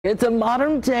It's a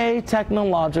modern-day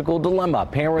technological dilemma.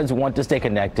 Parents want to stay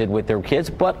connected with their kids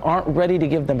but aren't ready to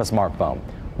give them a smartphone.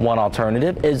 One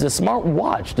alternative is a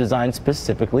smartwatch designed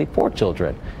specifically for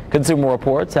children. Consumer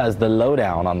Reports has the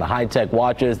lowdown on the high-tech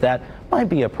watches that might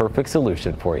be a perfect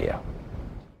solution for you.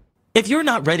 If you're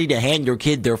not ready to hand your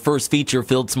kid their first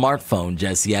feature-filled smartphone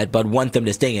just yet, but want them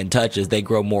to stay in touch as they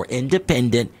grow more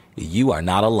independent, you are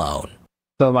not alone.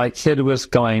 So my kid was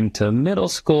going to middle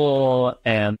school,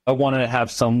 and I wanted to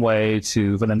have some way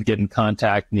for them to get in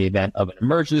contact in the event of an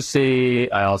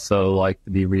emergency. I also like to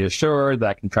be reassured that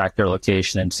I can track their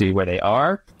location and see where they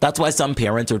are. That's why some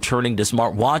parents are turning to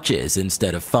smartwatches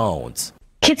instead of phones.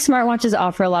 Kids' smartwatches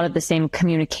offer a lot of the same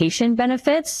communication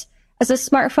benefits as a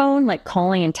smartphone, like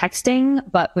calling and texting,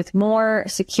 but with more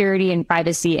security and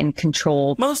privacy and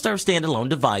control. Most are standalone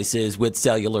devices with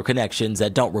cellular connections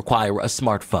that don't require a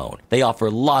smartphone. They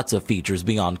offer lots of features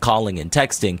beyond calling and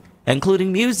texting,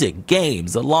 including music,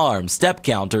 games, alarms, step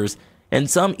counters, and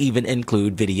some even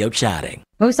include video chatting.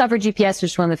 Most offer GPS,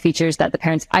 which is one of the features that the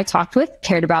parents I talked with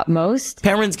cared about most.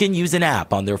 Parents can use an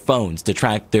app on their phones to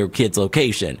track their kids'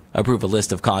 location, approve a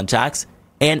list of contacts,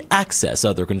 and access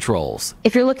other controls.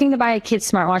 If you're looking to buy a kid's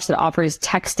smartwatch that offers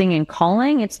texting and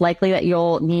calling, it's likely that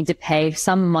you'll need to pay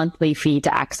some monthly fee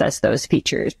to access those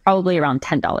features, probably around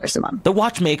 $10 a month. The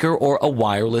watchmaker or a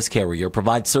wireless carrier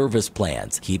provides service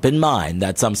plans. Keep in mind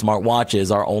that some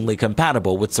smartwatches are only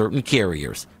compatible with certain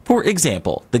carriers. For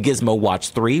example, the Gizmo Watch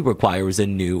 3 requires a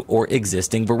new or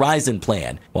existing Verizon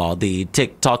plan, while the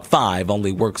TikTok 5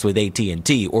 only works with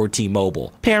AT&T or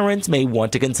T-Mobile. Parents may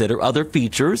want to consider other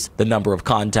features, the number of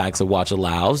contacts a watch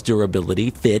allows, durability,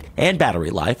 fit, and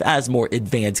battery life, as more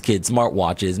advanced kids'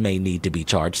 smartwatches may need to be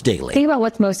charged daily. Think about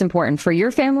what's most important for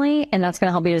your family, and that's going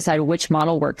to help you decide which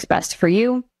model works best for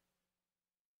you.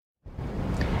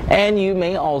 And you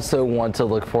may also want to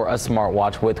look for a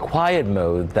smartwatch with quiet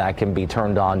mode that can be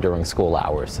turned on during school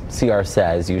hours. CR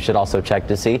says you should also check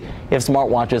to see if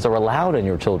smartwatches are allowed in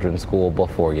your children's school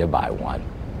before you buy one.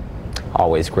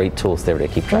 Always great tools there to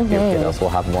keep track of your kiddos. We'll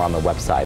have more on the website.